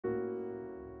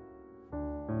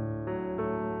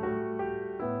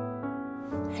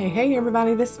Hey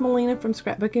everybody, this is Melina from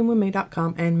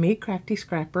ScrapbookingWithMe.com and Me Crafty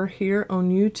Scrapper here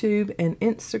on YouTube and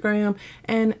Instagram,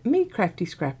 and Me Crafty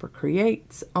Scrapper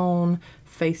Creates on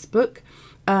Facebook.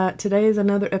 Today is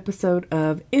another episode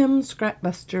of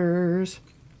Scrapbusters,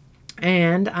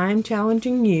 and I'm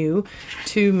challenging you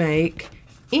to make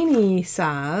any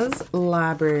size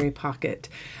library pocket.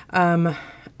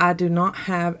 I do not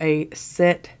have a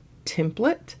set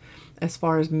template as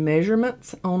far as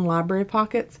measurements on library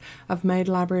pockets. I've made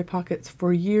library pockets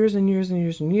for years and years and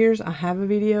years and years. I have a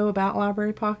video about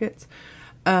library pockets.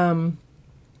 But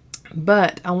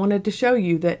I wanted to show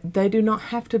you that they do not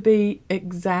have to be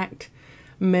exact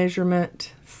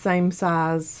measurement, same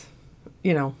size,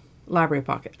 library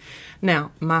pocket.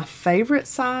 Now, my favorite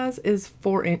size is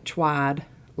 4-inch wide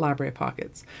library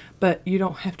pockets, but you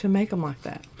don't have to make them like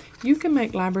that. You can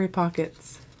make library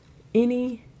pockets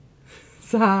any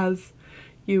size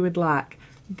you would like.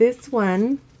 This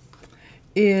one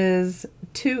is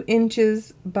 2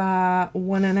 inches by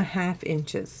 1.5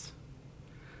 inches.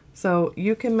 So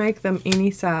you can make them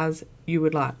any size you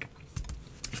would like.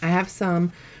 I have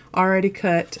some already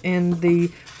cut in the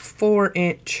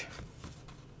 4-inch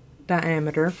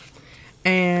diameter,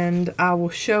 and I will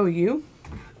show you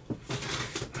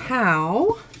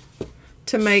how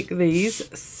to make these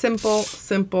simple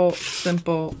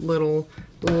little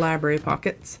library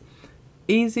pockets.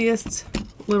 Easiest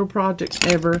little project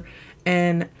ever,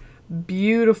 and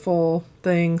beautiful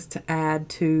things to add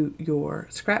to your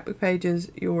scrapbook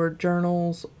pages, your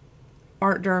journals,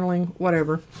 art journaling,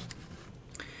 whatever.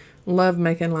 Love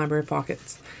making library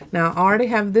pockets. Now I already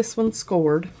have this one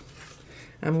scored.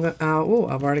 I've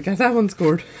already got that one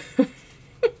scored.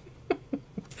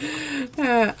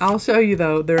 I'll show you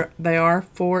though. They are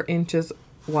 4 inches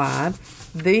wide.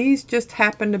 These just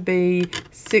happen to be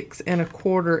 6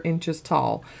 1/4 inches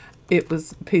tall. It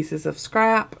was pieces of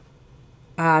scrap.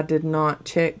 I did not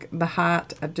check the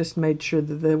height. I just made sure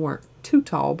that they weren't too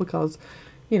tall because,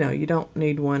 you don't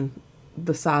need one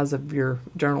the size of your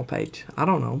journal page. I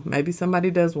don't know. Maybe somebody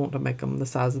does want to make them the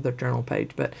size of their journal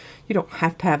page, but you don't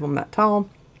have to have them that tall.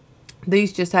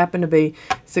 These just happen to be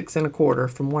 6 1/4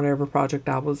 from whatever project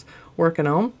I was working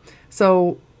on.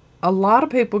 So a lot of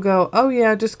people go, oh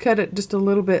yeah, just cut it just a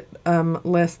little bit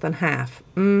less than half.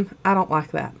 I don't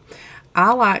like that.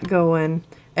 I like going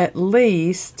at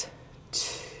least,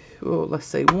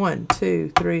 1,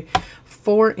 2, 3,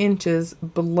 4 inches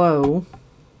below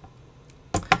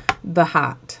the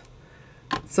height.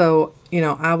 So,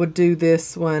 I would do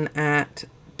this one at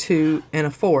 2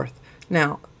 1/4.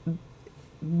 Now,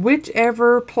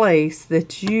 whichever place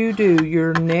that you do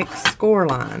your next score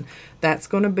line, that's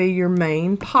going to be your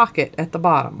main pocket at the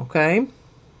bottom, okay?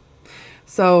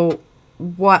 So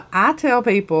what I tell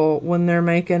people when they're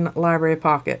making library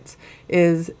pockets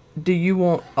is, do you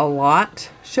want a lot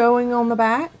showing on the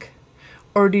back,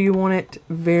 or do you want it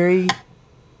very,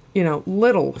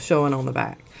 little showing on the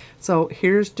back? So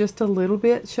here's just a little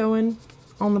bit showing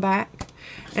on the back,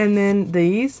 and then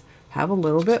these have a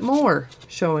little bit more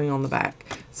showing on the back.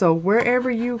 So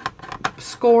wherever you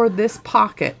score this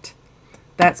pocket,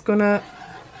 that's going to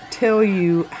tell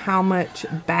you how much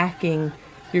backing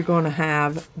you're going to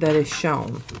have that is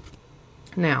shown.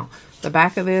 Now, the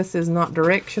back of this is not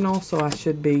directional, so I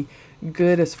should be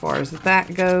good as far as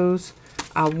that goes.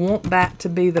 I want that to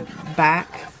be the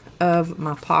back of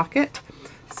my pocket.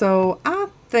 So I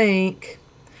think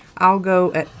I'll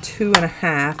go at 2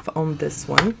 1/2 on this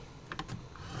one.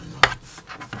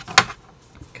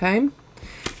 Okay.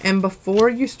 And before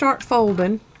you start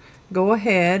folding, go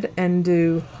ahead and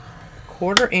do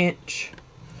 1/4 inch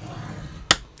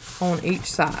on each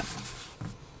side.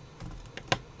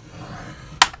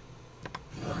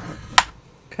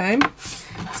 Okay,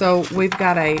 so we've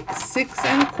got a 6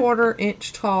 1/4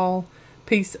 inch tall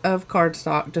piece of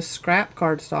cardstock, just scrap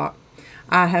cardstock.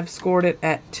 I have scored it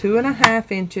at 2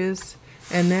 1/2 inches,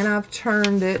 and then I've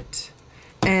turned it,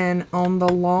 and on the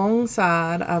long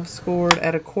side I've scored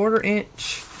at 1/4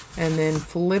 inch, and then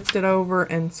flipped it over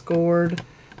and scored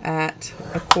at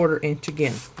 1/4 inch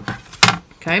again.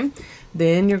 Okay,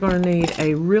 then you're going to need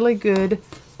a really good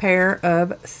pair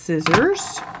of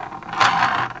scissors,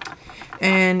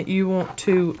 and you want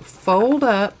to fold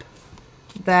up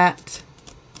that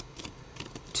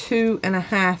 2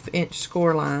 1/2 inch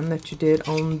score line that you did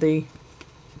on the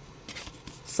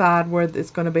side where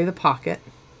it's going to be the pocket.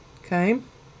 Okay,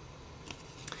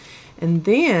 and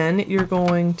then you're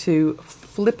going to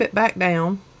flip it back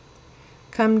down,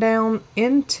 come down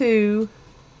into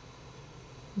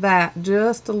that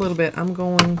just a little bit. I'm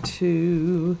going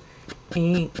to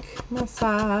ink my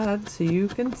side so you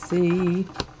can see.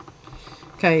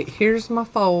 Okay, here's my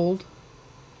fold.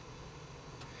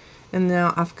 And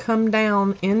now I've come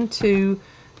down into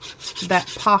that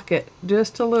pocket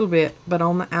just a little bit, but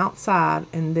on the outside,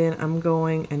 and then I'm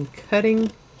going and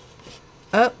cutting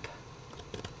up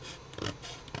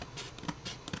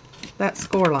that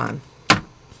score line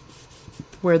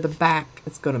where the back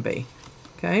is going to be.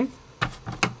 Okay,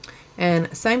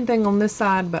 and same thing on this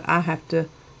side, but I have to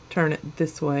turn it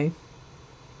this way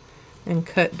and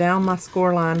cut down my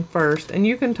score line first. And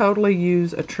you can totally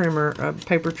use a trimmer, a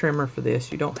paper trimmer for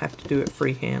this. You don't have to do it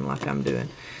freehand like I'm doing.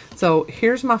 So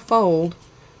here's my fold,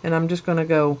 and I'm just going to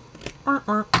go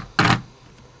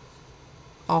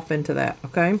off into that,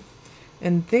 okay?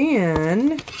 And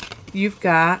then you've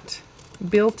got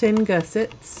built-in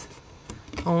gussets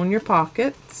on your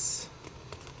pockets,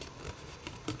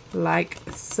 like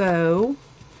so.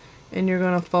 And you're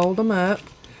going to fold them up,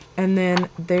 and then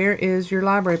there is your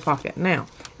library pocket. Now,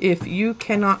 if you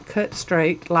cannot cut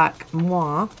straight like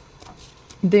moi,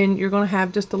 then you're going to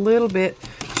have just a little bit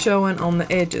showing on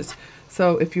the edges.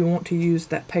 So if you want to use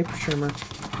that paper trimmer,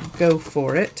 go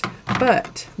for it.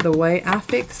 But the way I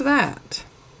fix that,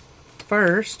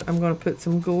 first I'm going to put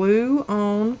some glue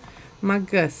on my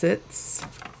gussets,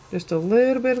 just a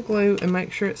little bit of glue, and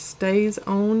make sure it stays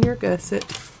on your gusset.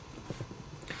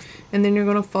 And then you're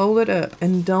going to fold it up,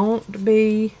 and don't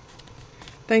be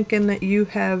thinking that you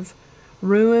have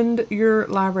ruined your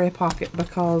library pocket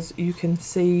because you can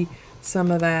see some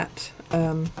of that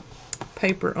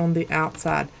paper on the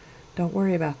outside. Don't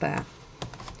worry about that.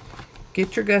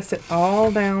 Get your gusset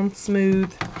all down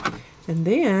smooth, and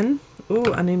then,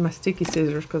 oh, I need my sticky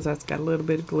scissors because that's got a little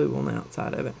bit of glue on the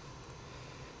outside of it.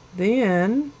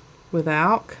 Then,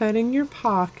 without cutting your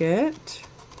pocket,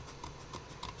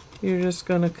 you're just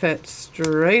going to cut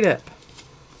straight up.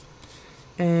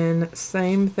 And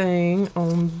same thing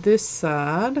on this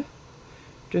side.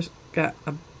 Just got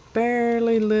a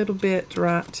barely little bit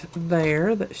right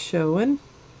there that's showing.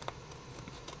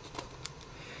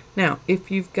 Now, if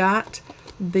you've got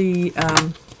the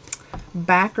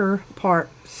backer part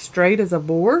straight as a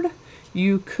board,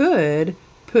 you could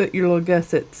put your little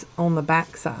gussets on the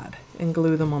back side and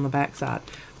glue them on the back side.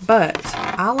 But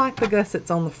I like the gussets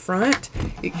on the front.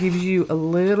 It gives you a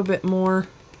little bit more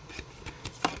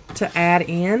to add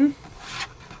in.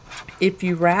 If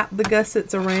you wrap the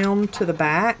gussets around to the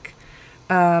back,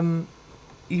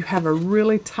 you have a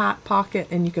really tight pocket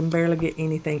and you can barely get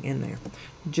anything in there.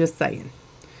 Just saying.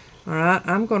 Alright,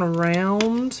 I'm going to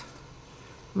round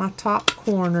my top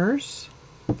corners,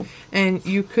 and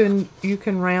you can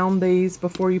round these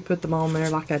before you put them on there,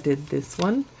 like I did this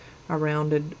one. I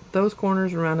rounded those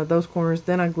corners, rounded those corners,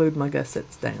 then I glued my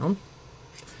gussets down.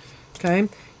 Okay,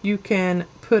 you can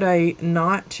put a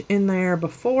notch in there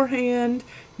beforehand.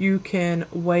 You can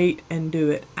wait and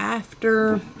do it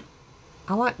after.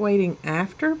 I like waiting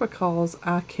after because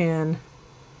I can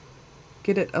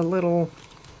get it a little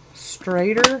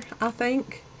straighter, I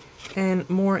think, and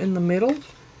more in the middle,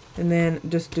 and then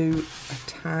just do a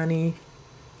tiny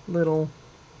little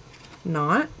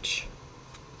notch,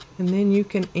 and then you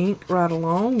can ink right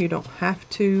along. You don't have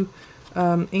to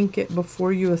ink it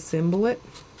before you assemble it.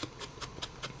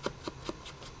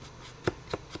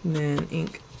 And then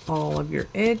ink all of your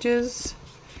edges,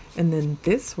 and then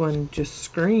this one just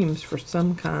screams for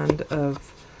some kind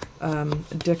of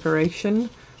decoration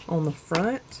on the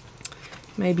front.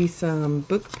 Maybe some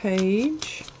book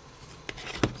page.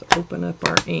 Let's open up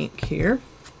our ink here.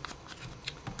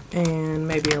 And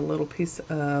maybe a little piece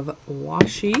of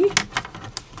washi.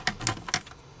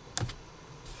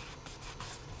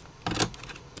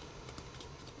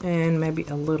 And maybe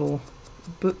a little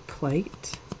book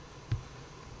plate.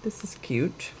 This is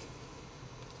cute.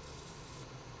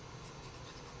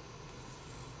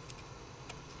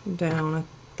 Down at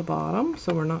the bottom,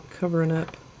 so we're not covering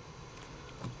up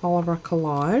all of our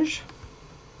collage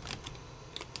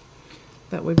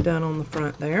that we've done on the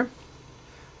front there.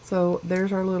 So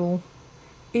there's our little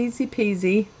easy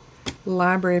peasy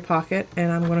library pocket,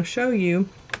 and I'm going to show you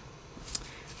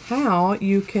how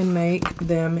you can make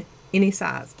them any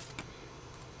size.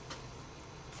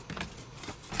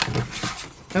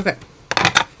 Okay,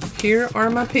 here are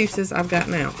my pieces I've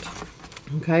gotten out.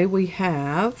 Okay, we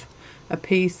have a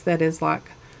piece that is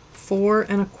like 4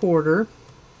 1/4.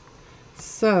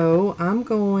 So I'm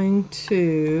going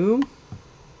to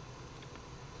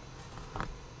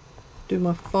do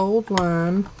my fold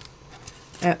line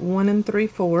at 1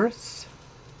 3/4.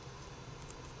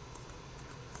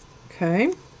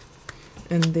 Okay,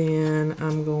 and then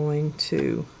I'm going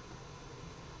to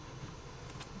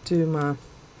do my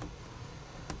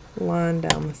line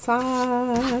down the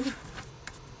side.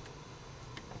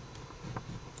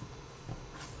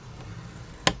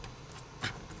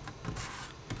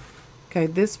 Okay,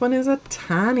 this one is a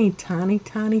tiny, tiny,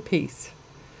 tiny piece.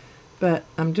 But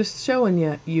I'm just showing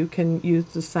you, you can use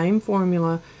the same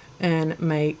formula and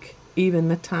make even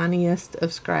the tiniest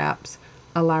of scraps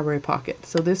a library pocket.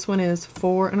 So this one is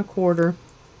 4 1/4.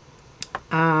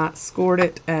 I scored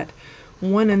it at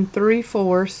 1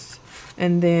 3/4,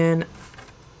 and then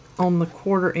on the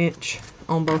 1/4 inch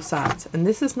on both sides. And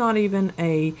this is not even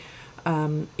a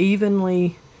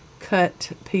evenly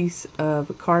cut piece of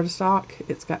cardstock.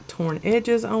 It's got torn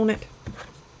edges on it.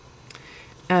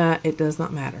 It does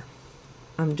not matter.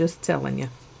 I'm just telling you,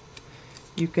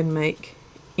 you can make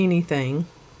anything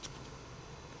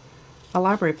a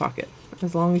library pocket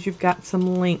as long as you've got some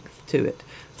length to it.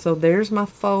 So there's my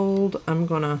fold. I'm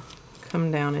gonna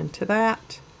come down into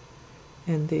that,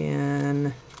 and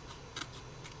then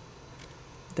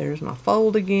there's my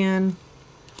fold again.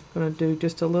 I'm gonna do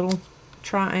just a little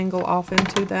triangle off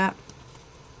into that,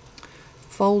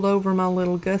 fold over my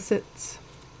little gussets.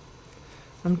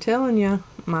 I'm telling you,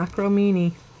 micro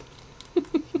mini.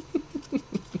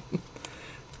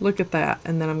 Look at that.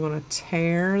 And then I'm going to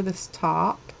tear this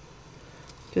top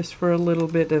just for a little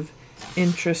bit of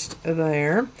interest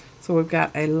there. So we've got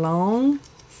a long,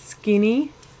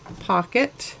 skinny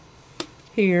pocket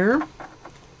here.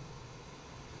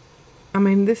 I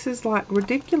mean, this is like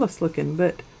ridiculous looking,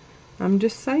 but I'm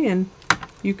just saying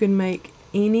you can make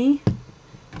any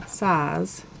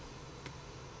size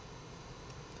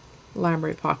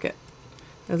library pocket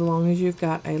as long as you've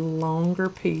got a longer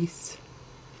piece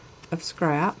of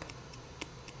scrap.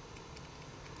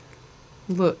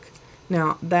 Look,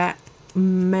 now that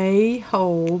may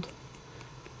hold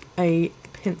a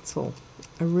pencil,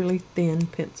 a really thin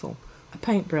pencil, a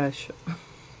paintbrush.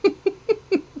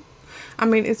 I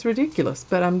mean, it's ridiculous,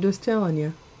 but I'm just telling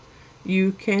you,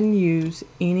 you can use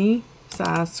any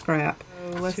size scrap.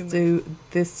 So let's do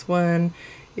this one.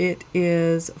 It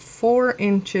is 4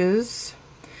 inches,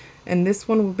 and this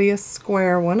one will be a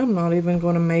square one. I'm not even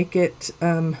going to make it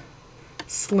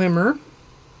slimmer.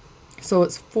 So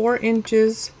it's 4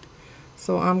 inches.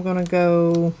 So I'm going to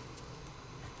go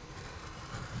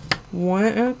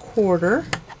 1 1/4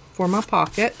 for my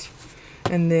pocket,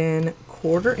 and then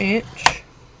 1/4 inch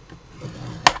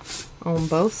on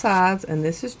both sides. And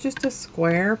this is just a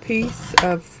square piece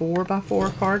of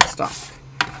 4x4 cardstock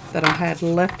that I had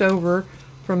left over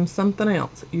from something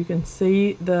else. You can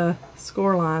see the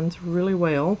score lines really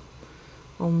well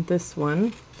on this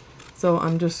one. So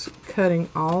I'm just cutting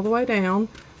all the way down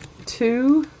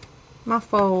to my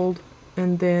fold,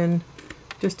 and then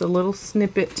just a little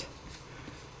snippet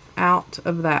out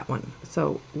of that one.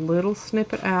 So little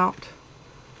snippet out,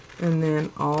 and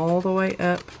then all the way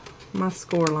up my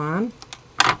score line.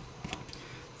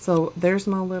 So there's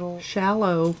my little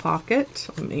shallow pocket.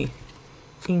 Let me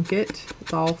ink it.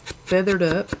 It's all feathered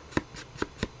up.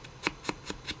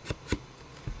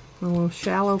 A little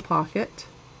shallow pocket.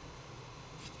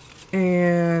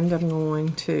 And I'm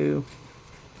going to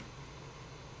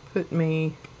put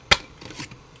me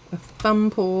a thumb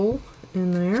pull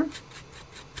in there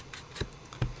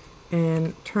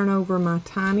and turn over my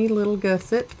tiny little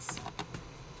gussets,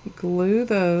 glue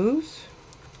those,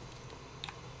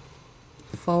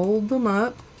 fold them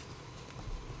up,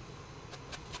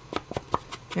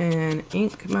 and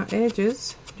ink my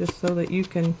edges just so that you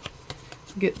can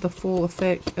get the full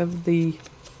effect of the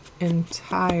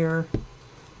entire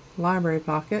library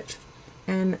pocket.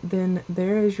 And then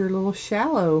there is your little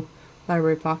shallow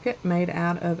library pocket made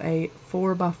out of a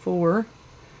 4x4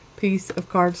 piece of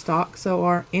cardstock. So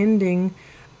our ending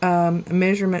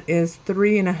measurement is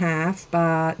 3.5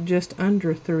 by just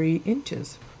under 3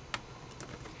 inches.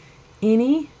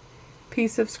 Any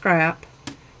piece of scrap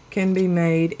can be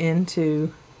made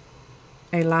into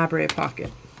a library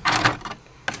pocket.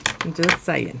 I'm just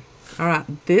saying.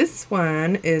 Alright, this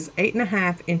one is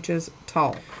 8.5 inches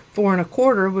tall. 4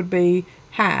 1/4 would be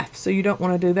half, so you don't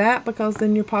want to do that because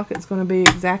then your pocket's going to be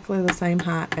exactly the same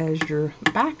height as your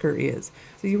backer is.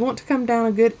 So you want to come down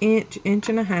a good inch,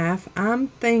 1.5 inches. I'm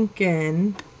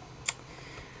thinking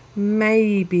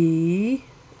maybe,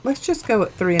 let's just go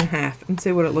at 3.5 and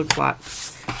see what it looks like.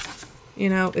 You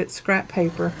know, it's scrap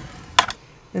paper.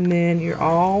 And then you're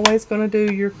always going to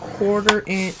do your 1/4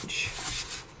 inch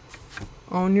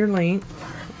on your length,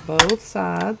 both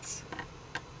sides.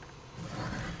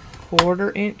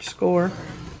 1/4 inch score.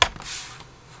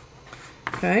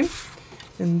 Okay,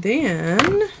 and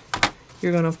then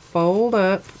you're going to fold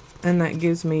up, and that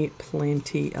gives me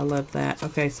plenty. I love that.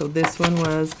 Okay, so this one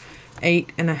was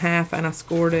 8.5, and I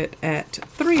scored it at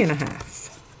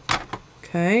 3.5.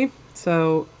 Okay,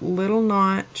 so little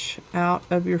notch out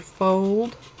of your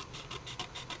fold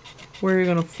where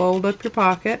you're going to fold up your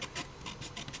pocket.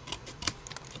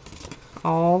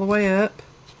 all the way up,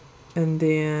 and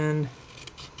then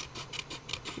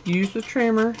use the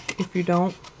trimmer if you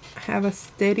don't have a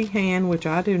steady hand, which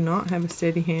I do not have a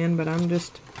steady hand, but I'm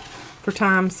just, for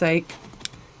time's sake,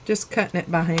 just cutting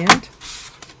it by hand.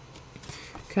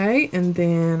 Okay, and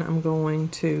then I'm going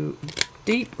to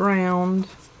deep round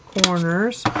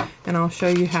corners, and I'll show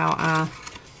you how I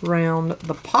round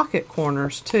the pocket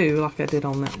corners too, like I did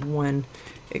on that one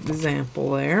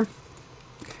example there.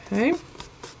 Okay,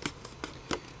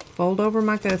 fold over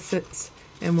my gussets,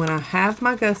 and when I have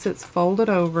my gussets folded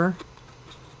over,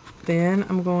 then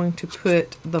I'm going to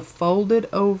put the folded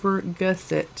over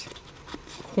gusset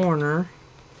corner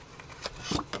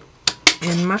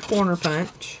in my corner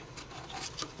punch,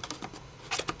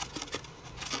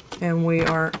 and we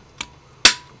are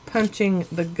punching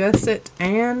the gusset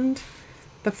and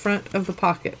the front of the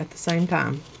pocket at the same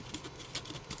time.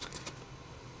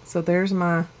 So there's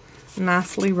my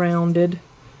nicely rounded.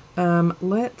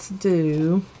 Let's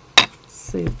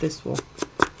see if this will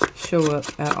show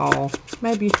up at all.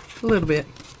 Maybe a little bit.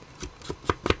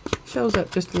 Shows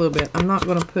up just a little bit. I'm not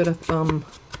going to put a thumb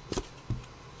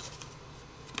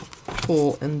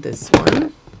pull in this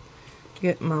one.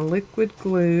 Get my liquid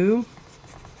glue.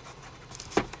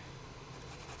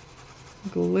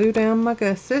 Glue down my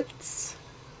gussets.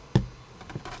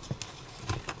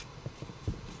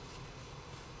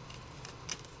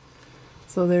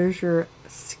 So there's your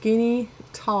skinny,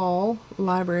 tall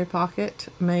library pocket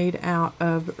made out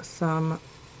of some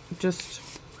just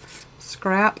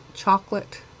scrap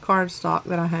chocolate cardstock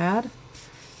that I had.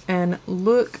 And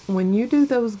look, when you do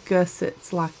those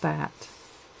gussets like that,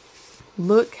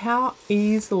 look how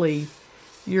easily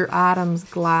your items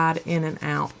glide in and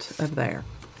out of there.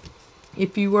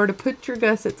 If you were to put your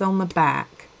gussets on the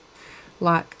back,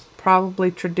 like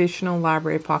probably traditional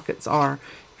library pockets are,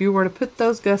 if you were to put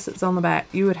those gussets on the back,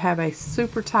 you would have a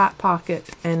super tight pocket,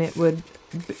 and it would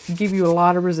give you a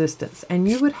lot of resistance. And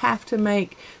you would have to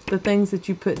make the things that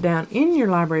you put down in your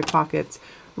library pockets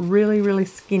really, really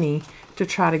skinny to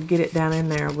try to get it down in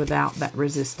there without that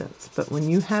resistance. But when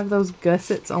you have those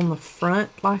gussets on the front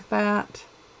like that,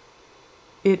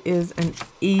 it is an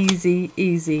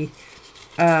easy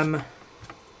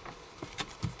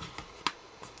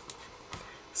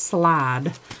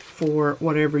slide for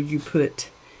whatever you put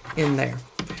in there.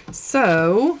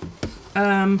 So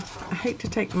I hate to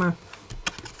take my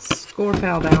score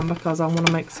pal down because I want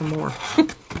to make some more.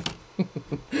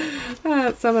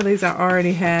 Some of these I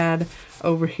already had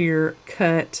over here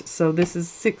cut. So this is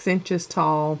 6 inches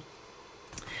tall,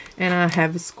 and I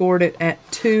have scored it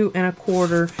at 2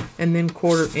 1/4 and then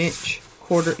quarter inch.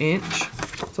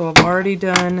 So I've already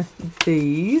done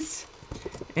these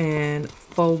and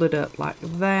folded up like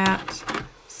that.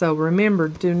 So remember,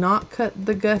 do not cut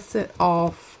the gusset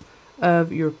off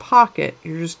of your pocket.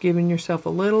 You're just giving yourself a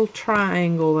little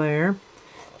triangle there,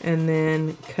 and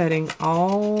then cutting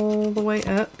all the way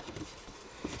up.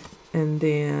 And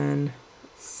then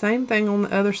same thing on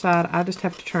the other side. I just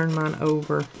have to turn mine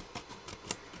over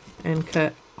and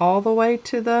cut all the way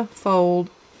to the fold,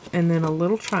 and then a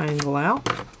little triangle out.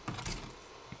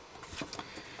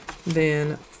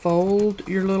 Then fold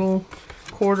your little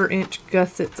 1/4 inch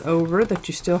gussets over that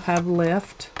you still have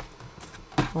left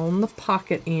on the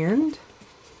pocket end,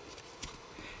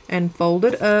 and fold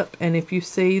it up. And if you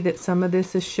see that some of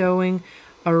this is showing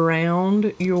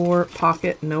around your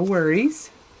pocket, no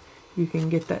worries. You can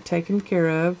get that taken care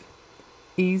of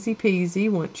easy peasy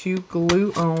once you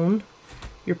glue on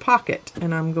your pocket.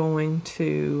 And I'm going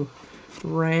to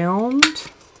round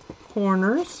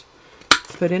corners,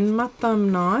 put in my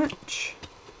thumb notch,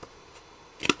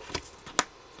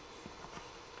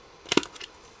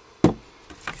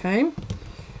 okay,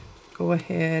 go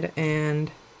ahead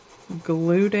and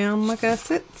glue down my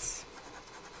gussets.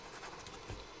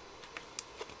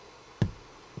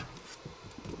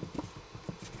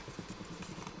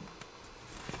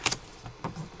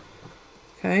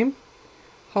 Okay,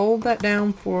 hold that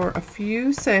down for a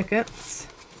few seconds,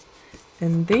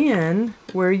 and then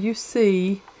where you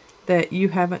see that you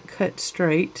haven't cut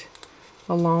straight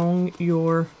along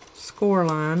your score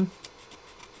line,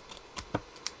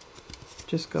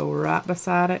 just go right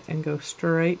beside it and go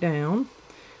straight down.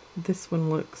 This one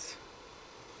looks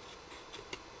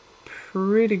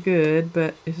pretty good,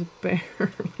 but it's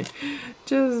barely,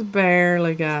 just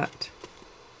barely got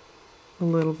a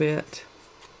little bit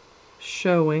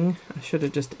showing. I should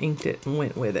have just inked it and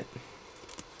went with it.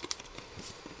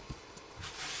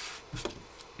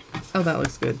 Oh, that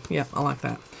looks good. Yep, I like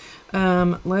that.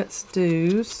 Let's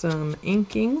do some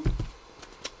inking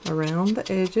around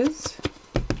the edges.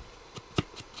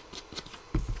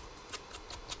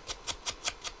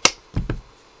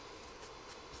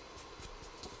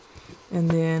 And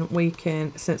then we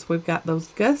can, since we've got those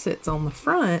gussets on the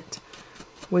front,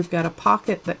 we've got a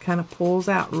pocket that kind of pulls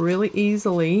out really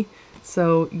easily,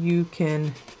 so you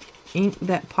can ink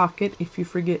that pocket if you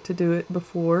forget to do it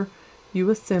before you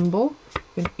assemble.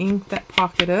 You can ink that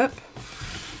pocket up.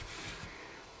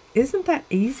 Isn't that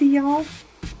easy, y'all?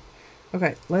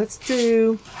 Okay, let's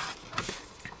do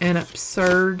an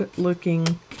absurd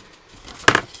looking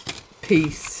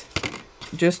piece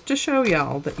just to show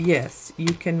y'all that yes,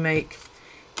 you can make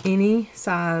any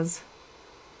size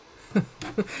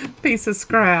piece of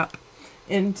scrap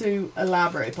into a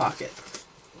library pocket.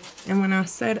 And when I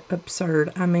said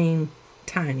absurd, I mean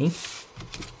tiny,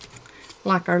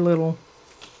 like our little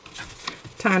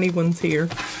tiny ones here.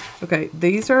 Okay,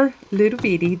 these are little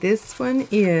bitty. This one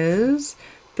is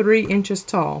 3 inches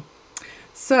tall.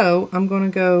 So I'm going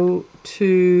to go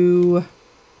to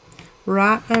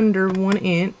right under 1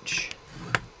 inch.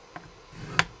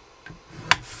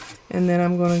 And then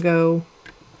I'm going to go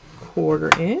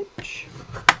 1/4 inch.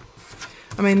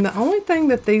 I mean, the only thing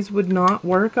that these would not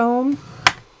work on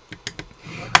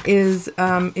is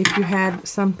if you had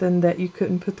something that you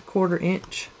couldn't put the 1/4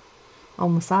 inch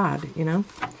on the side, you know.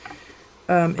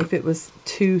 If it was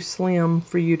too slim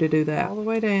for you to do that. All the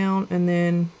way down, and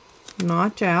then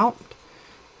notch out,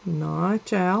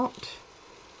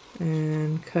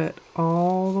 and cut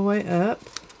all the way up.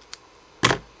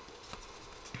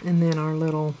 And then our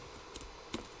little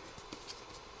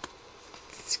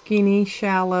skinny,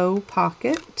 shallow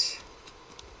pocket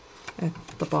at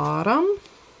the bottom.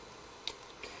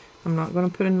 I'm not going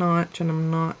to put a notch, and I'm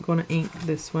not going to ink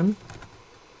this one.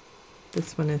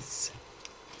 This one is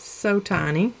so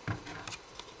tiny.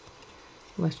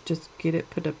 Let's just get it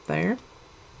put up there.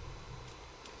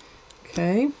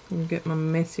 Okay, I'm going to get my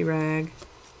messy rag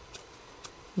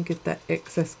and get that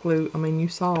excess glue. I mean, you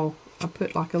saw I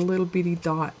put like a little bitty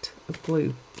dot of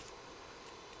glue,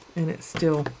 and it's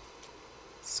still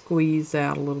squeezed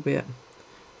out a little bit.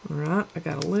 Alright, I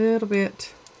got a little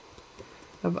bit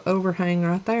of overhang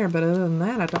right there, but other than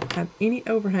that, I don't have any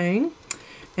overhang.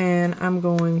 And I'm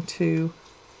going to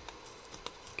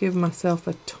give myself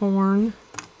a torn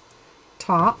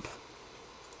top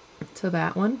to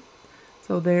that one.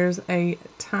 So there's a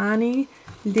tiny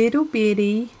little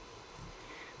bitty,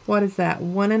 what is that,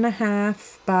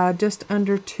 1.5 by just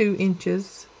under 2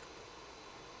 inches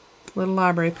little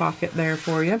library pocket there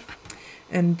for you.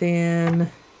 And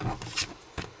then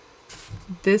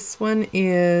this one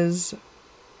is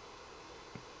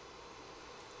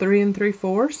 3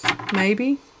 3/4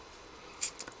 maybe.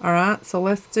 Alright, so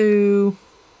let's do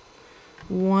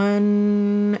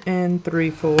 1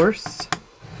 3/4.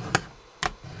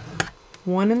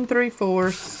 1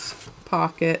 3/4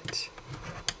 pocket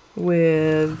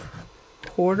with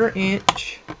 1/4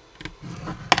 inch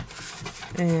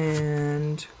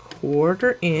and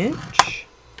 1/4 inch.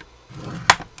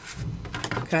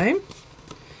 Okay,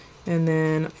 and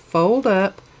then fold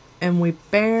up, and we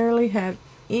barely have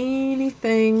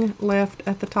anything left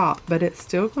at the top, but it's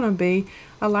still going to be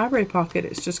a library pocket.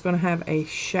 It's just going to have a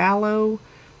shallow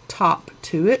top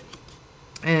to it.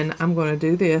 And I'm going to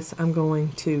do this. I'm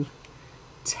going to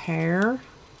tear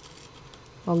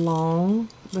along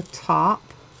the top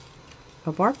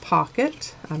of our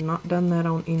pocket. I've not done that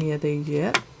on any of these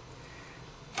yet.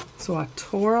 So I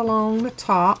tore along the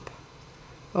top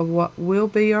of what will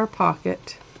be our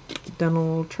pocket, done a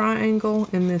little triangle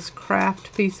in this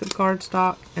craft piece of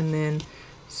cardstock, and then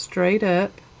straight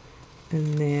up,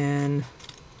 and then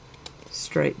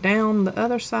straight down the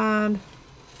other side,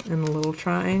 and a little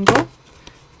triangle.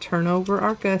 Turn over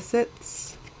our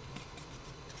gussets.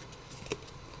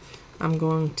 I'm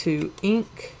going to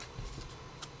ink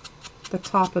the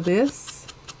top of this,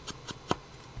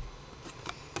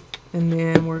 and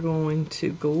then we're going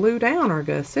to glue down our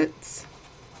gussets,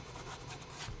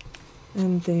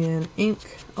 and then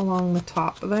ink along the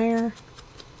top there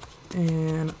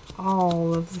and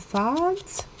all of the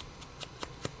sides.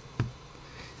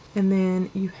 And then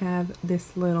you have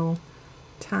this little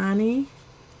tiny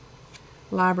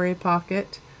library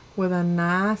pocket with a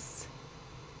nice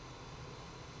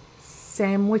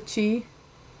sandwichy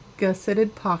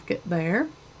gusseted pocket there.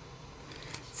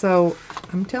 So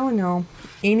I'm telling y'all,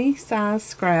 any size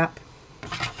scrap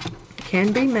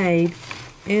can be made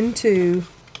into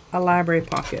a library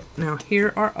pocket. Now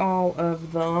here are all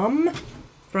of them,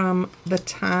 from the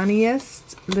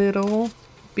tiniest little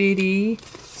bitty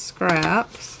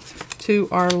scraps to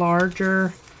our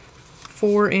larger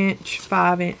 4-inch,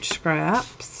 5-inch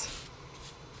scraps.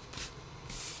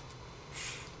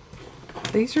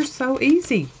 These are so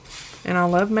easy, and I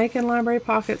love making library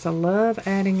pockets. I love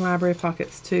adding library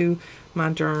pockets to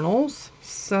my journals.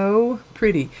 So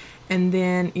pretty. And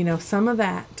then, you know, some of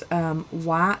that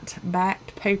white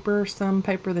backed paper, some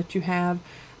paper that you have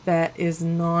that is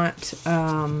not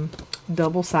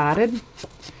double-sided,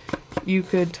 you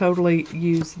could totally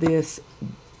use this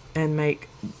and make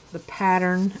the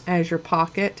pattern as your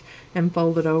pocket and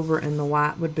fold it over, and the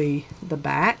white would be the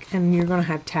back. And you're going to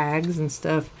have tags and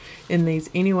stuff in these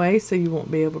anyway, so you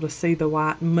won't be able to see the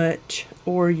white much,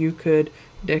 or you could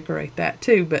decorate that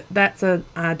too. But that's an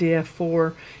idea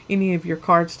for any of your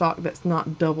cardstock that's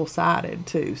not double-sided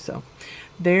too. So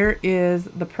there is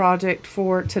the project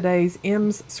for today's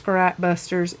M's Scrap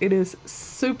Busters. It is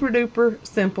super duper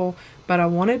simple, but I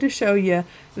wanted to show you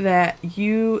that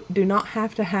you do not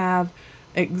have to have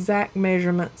exact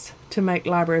measurements to make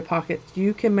library pockets.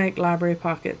 You can make library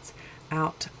pockets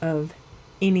out of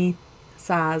any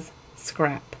size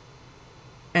scrap.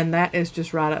 And that is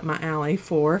just right up my alley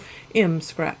for M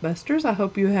Scrap Busters. I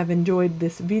hope you have enjoyed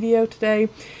this video today.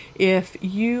 If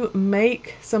you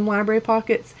make some library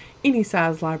pockets, any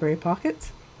size library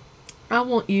pockets, I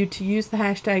want you to use the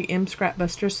hashtag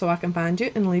MScrapBusters so I can find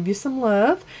you and leave you some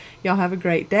love. Y'all have a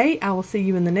great day. I will see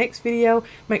you in the next video.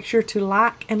 Make sure to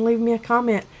like and leave me a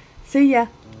comment. See ya.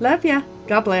 Love ya.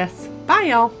 God bless. Bye,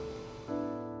 y'all.